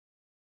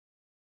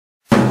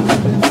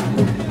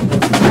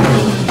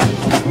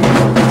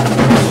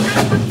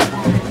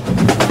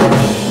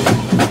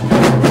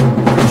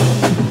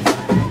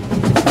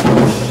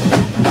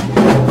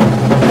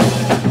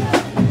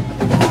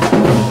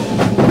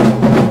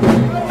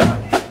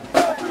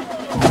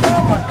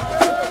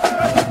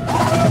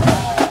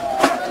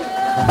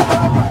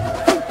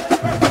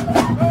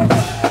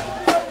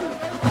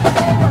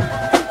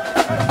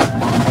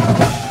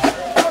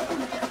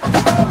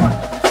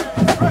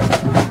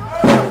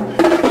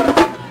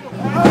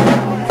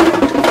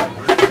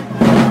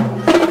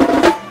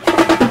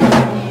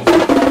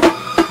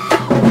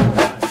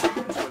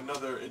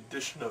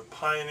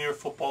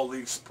Football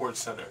League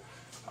Sports Center.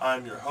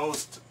 I'm your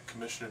host,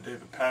 Commissioner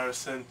David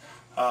Patterson.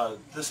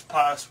 This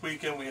past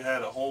weekend we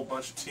had a whole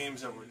bunch of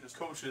teams that were just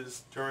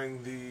coaches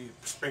during the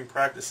spring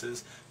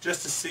practices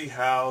just to see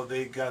how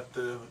they got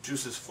the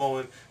juices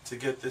flowing to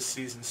get this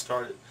season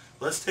started.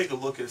 Let's take a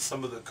look at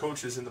some of the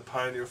coaches in the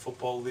Pioneer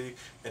Football League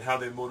and how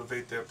they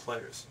motivate their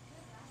players.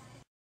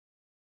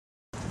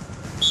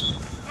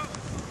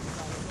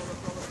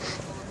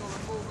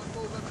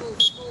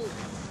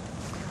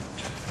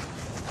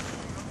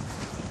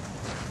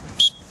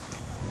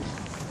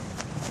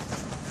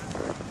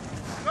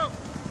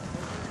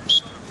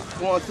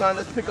 Come on, son,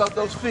 let's pick up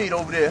those feet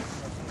over there.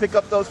 Pick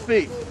up those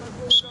feet.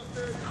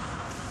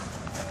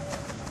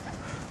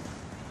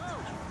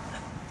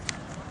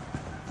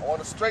 I want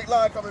a straight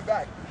line coming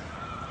back.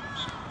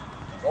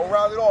 Don't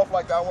round it off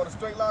like that. I want a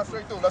straight line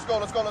straight through. Let's go,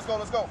 let's go, let's go,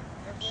 let's go.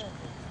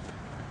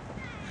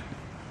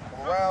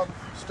 Come around,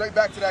 straight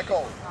back to that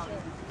cone.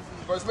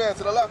 First man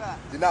to the left.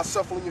 You're not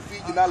shuffling your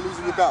feet, you're not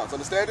losing your balance.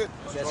 Understand it?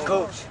 Yes,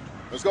 coach.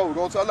 Let's go, we're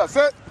going to the left.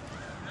 Set.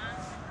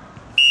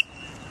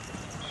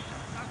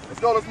 Let's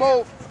go, let's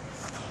move.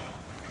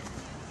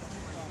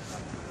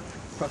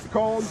 Touch the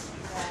cone,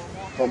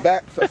 come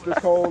back, touch this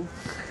cone,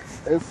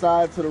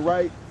 inside to the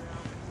right,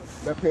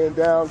 left hand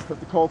down, touch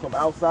the cone, come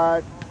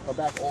outside, come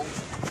back over.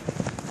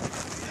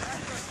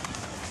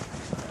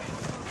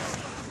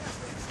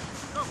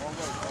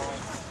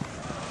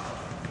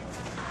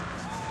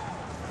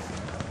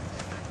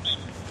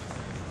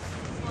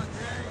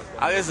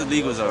 I guess the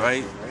league was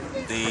alright.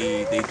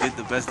 They did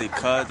the best they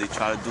could. They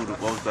tried to do the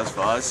most best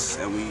for us,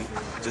 and we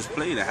just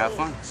played and had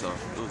fun. So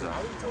it was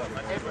alright.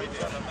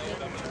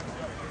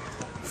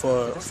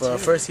 For a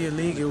first-year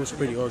league, it was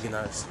pretty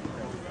organized,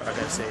 I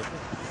gotta say.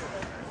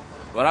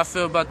 What I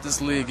feel about this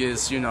league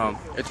is,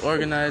 it's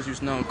organized.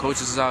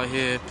 Coaches is out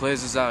here,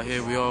 players is out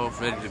here. We all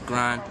ready to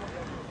grind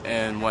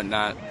and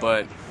whatnot.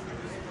 But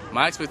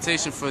my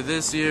expectation for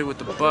this year with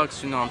the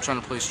Bucks, I'm trying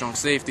to play strong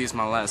safety. It's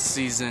my last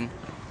season.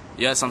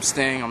 Yes, I'm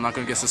staying. I'm not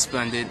gonna get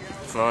suspended.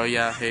 For all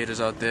y'all haters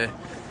out there,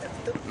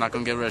 I'm not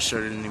gonna get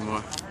red-shirted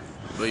anymore.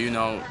 But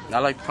I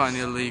like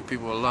Pioneer League.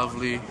 People are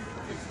lovely.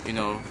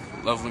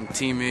 Lovely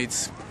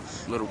teammates.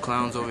 Little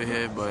clowns over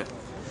here, but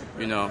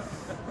yeah,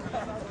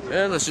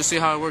 let's just see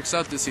how it works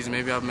out this season.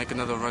 Maybe I'll make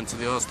another run to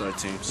the All-Star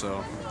team,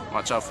 so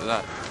watch out for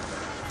that.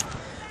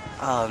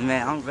 Oh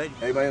man, I'm ready.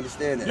 Everybody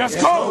understand that? Yes,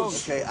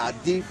 coach! Okay, our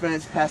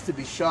defense has to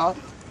be sharp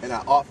and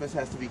our offense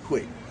has to be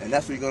quick, and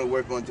that's what we're going to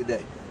work on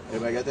today.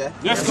 Everybody got that?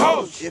 Yes,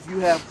 coach! If you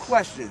have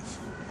questions,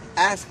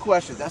 ask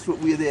questions. That's what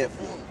we're there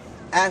for.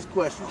 Ask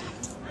questions,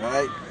 all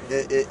right?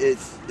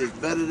 It's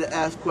better to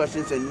ask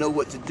questions and know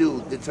what to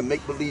do than to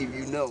make believe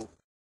you know.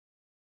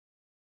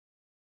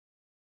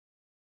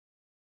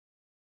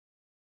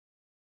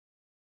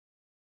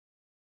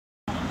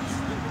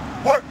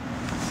 Work!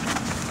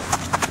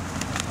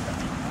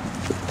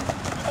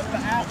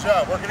 Good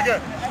job, working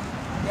again.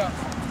 Yeah.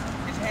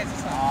 Get your hands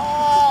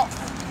inside.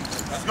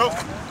 Let's go.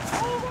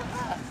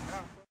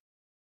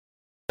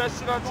 That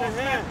shit out your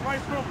hand.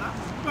 Right through.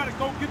 You gotta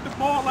go get the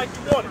ball like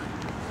you want it.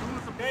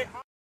 Okay?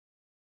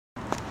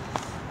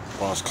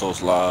 Boss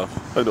Coast Live.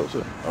 How you doing,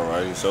 sir? All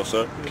right, yourself,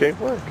 sir? Can't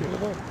play.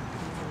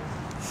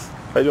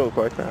 How you doing,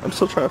 Quack? I'm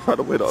still trying to find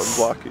a way to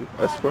unblock you.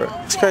 I swear.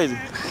 It's crazy.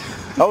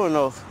 I don't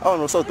know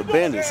what's up with the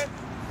bandits.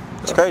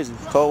 It's crazy.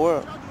 Cold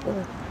world.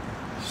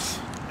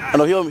 I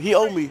know he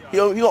owed me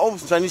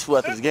some Chinese food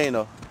after this game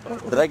though.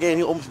 After that game,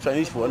 he owed me some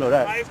Chinese food. I know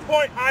that. Highest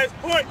point, highest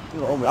point. He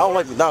owe me. I don't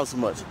like McDonald's too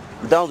much.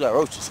 McDonald's got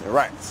roaches and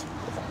rats.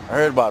 I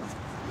heard about them.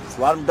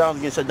 A lot of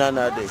McDonald's getting shut down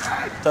nowadays.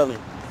 I'm telling you,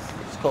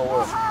 it's a cold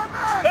world.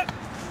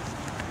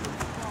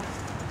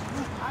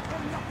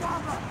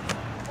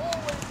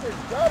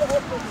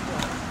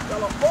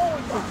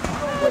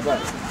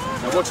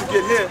 Now once you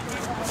get here,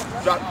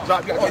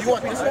 drop. You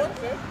want this one?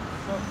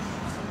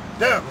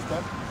 Down.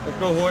 Let's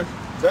go, Hoy.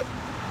 Set.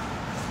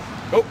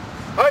 Go.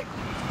 Height.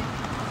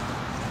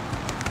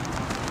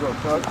 Go,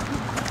 son.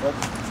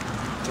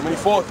 Too many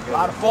a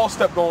lot of false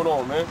step going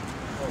on, man.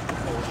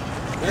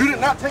 You did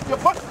not take your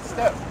bucket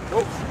step.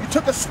 Nope. You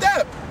took a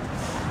step.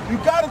 You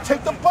got to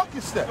take the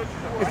bucket step.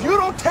 If you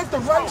don't take the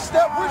right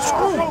step, we're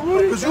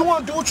screwed. Because you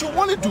want to do what you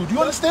want to do. Do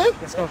you understand?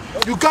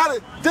 You got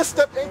it. This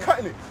step ain't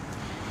cutting it.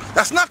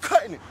 That's not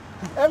cutting it.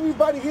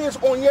 Everybody here is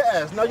on your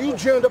ass. Now you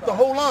jammed up the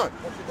whole line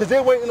because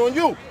they're waiting on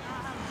you.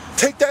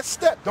 Take that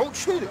step. Don't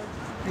cheat it.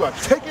 You are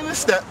taking this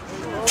step,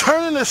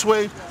 turning this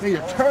way, and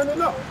you're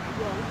turning up.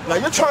 Now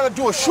you're trying to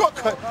do a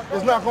shortcut.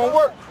 It's not going to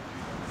work.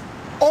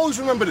 Always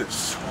remember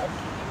this.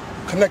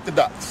 Connect the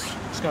dots.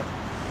 Let's go.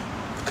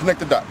 Connect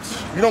the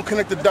dots. If you don't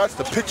connect the dots,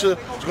 the picture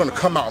is going to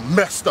come out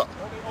messed up.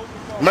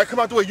 It might come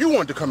out the way you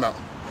want it to come out,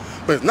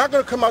 but it's not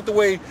going to come out the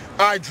way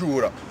I drew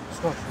it up.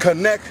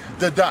 Connect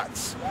the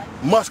dots.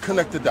 Must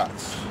connect the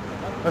dots.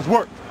 Let's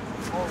work.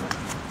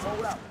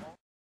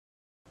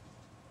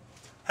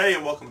 Hey,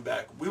 and welcome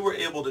back. We were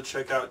able to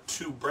check out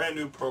two brand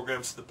new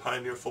programs to the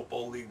Pioneer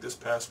Football League this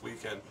past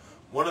weekend.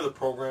 One of the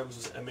programs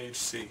is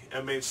MHC.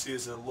 MHC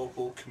is a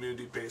local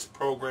community-based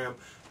program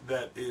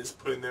that is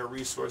putting their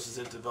resources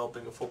into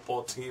developing a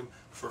football team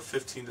for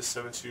 15 to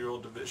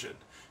 17-year-old division.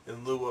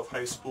 In lieu of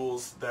high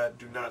schools that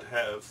do not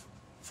have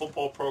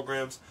football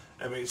programs,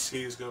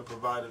 MHC is going to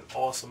provide an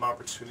awesome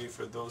opportunity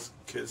for those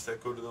kids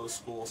that go to those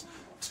schools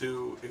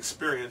to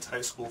experience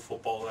high school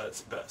football at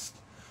its best.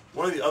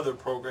 One of the other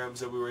programs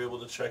that we were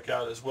able to check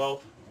out as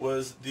well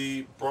was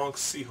the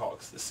Bronx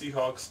Seahawks. The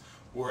Seahawks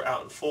were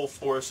out in full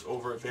force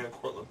over at Van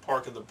Cortlandt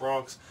Park in the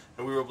Bronx,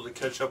 and we were able to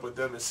catch up with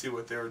them and see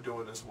what they were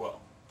doing as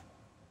well.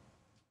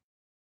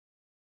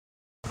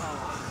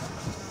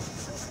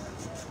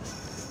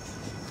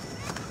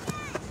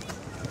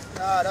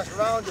 Nah, that's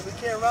rounded. We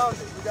can't round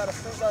it. We gotta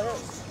think like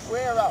this.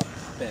 Square out.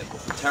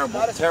 Terrible.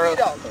 Not a speed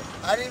out.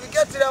 I didn't even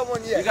get to that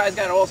one yet. You guys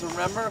gotta also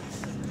remember.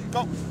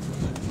 Go.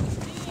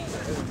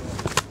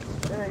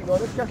 There you go.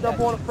 This kept up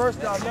on the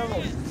first down.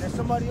 Remember, there's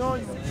somebody on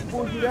you.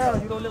 Pulls you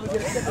down. You don't never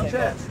get a second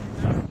chance.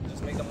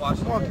 Just make them watch.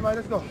 Come on,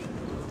 let's go.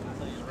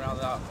 Just round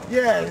it out.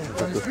 Yeah,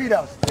 speed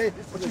out.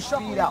 But you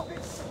speed out.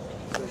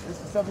 This is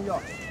 7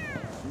 yards.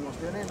 You're gonna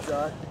stand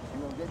inside.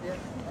 You're gonna get there.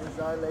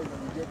 Inside leg.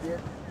 When you get there,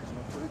 you're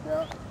gonna put it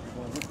down. You're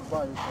gonna whip the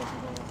body because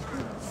you're gonna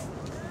speed out.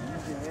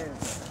 Use your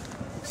hands.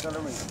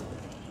 Accelerate.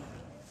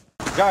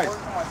 Guys,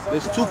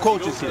 there's two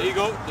coaches here. There you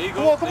go. There you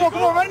go. Come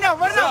on. Right now.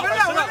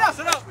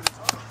 Sit up.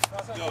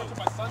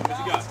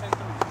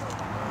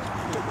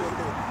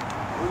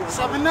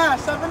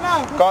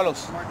 7-9.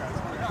 Carlos.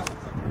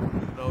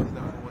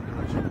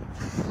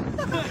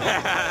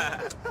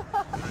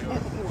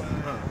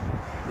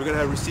 We're gonna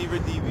have receiver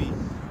DB.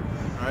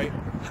 All right.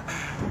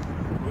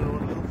 We're gonna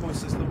run a little point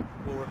system.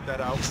 We'll work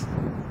that out.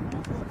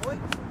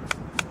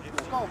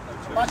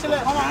 Watch your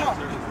leg. Hold on.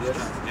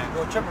 Yeah.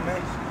 Go triple,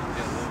 man.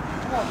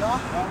 Come on, John.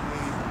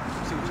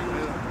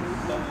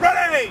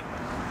 Ready!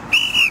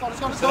 Let's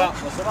go.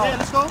 Yeah,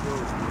 let's go.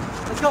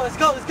 Let's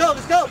go.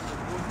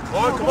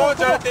 Come on,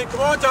 Jonathan.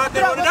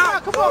 Run it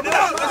out. Come on.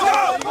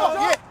 Let's go.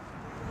 Yeah.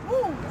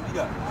 Woo. You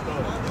got it.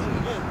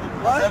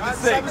 What? 7-6. 7-6.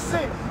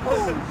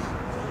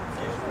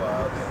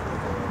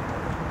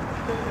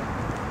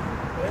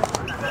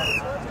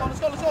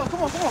 Let's go.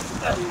 Come on.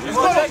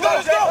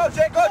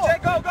 Jay, go.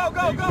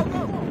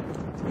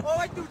 All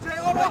right, through, Jay.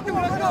 All right, through.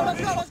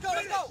 Let's go.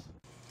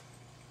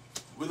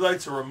 We'd like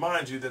to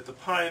remind you that the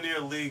Pioneer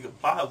League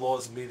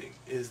bylaws meeting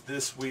is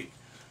this week,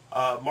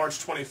 March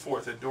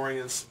 24th at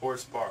Dorian's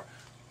Sports Bar.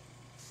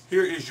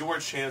 Here is your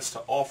chance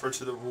to offer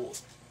to the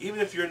rules. Even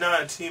if you're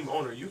not a team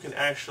owner, you can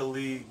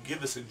actually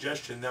give a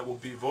suggestion that will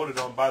be voted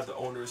on by the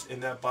owners in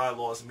that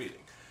bylaws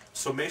meeting.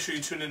 So make sure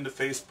you tune into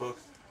Facebook,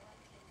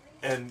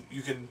 and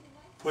you can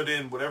put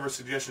in whatever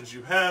suggestions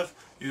you have.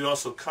 You can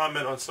also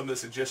comment on some of the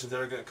suggestions that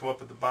are going to come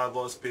up at the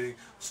bylaws meeting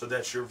so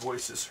that your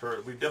voice is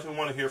heard. We definitely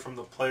want to hear from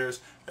the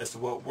players as to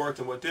what worked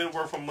and what didn't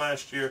work from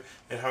last year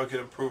and how we can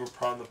improve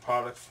upon the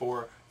product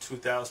for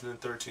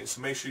 2013.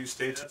 So make sure you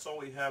stay tuned. That's all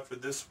we have for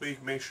this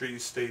week. Make sure you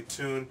stay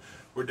tuned.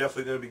 We're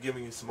definitely going to be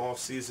giving you some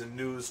off-season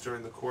news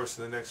during the course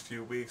of the next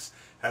few weeks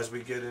as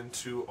we get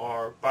into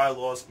our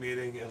bylaws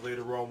meeting and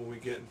later on when we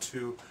get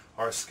into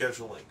our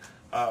scheduling.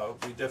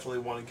 We definitely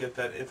want to get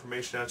that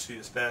information out to you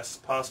as fast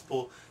as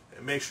possible.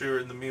 And make sure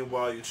in the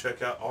meanwhile you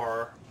check out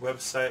our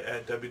website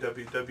at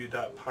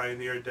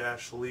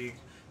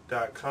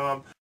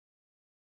www.pioneer-league.com.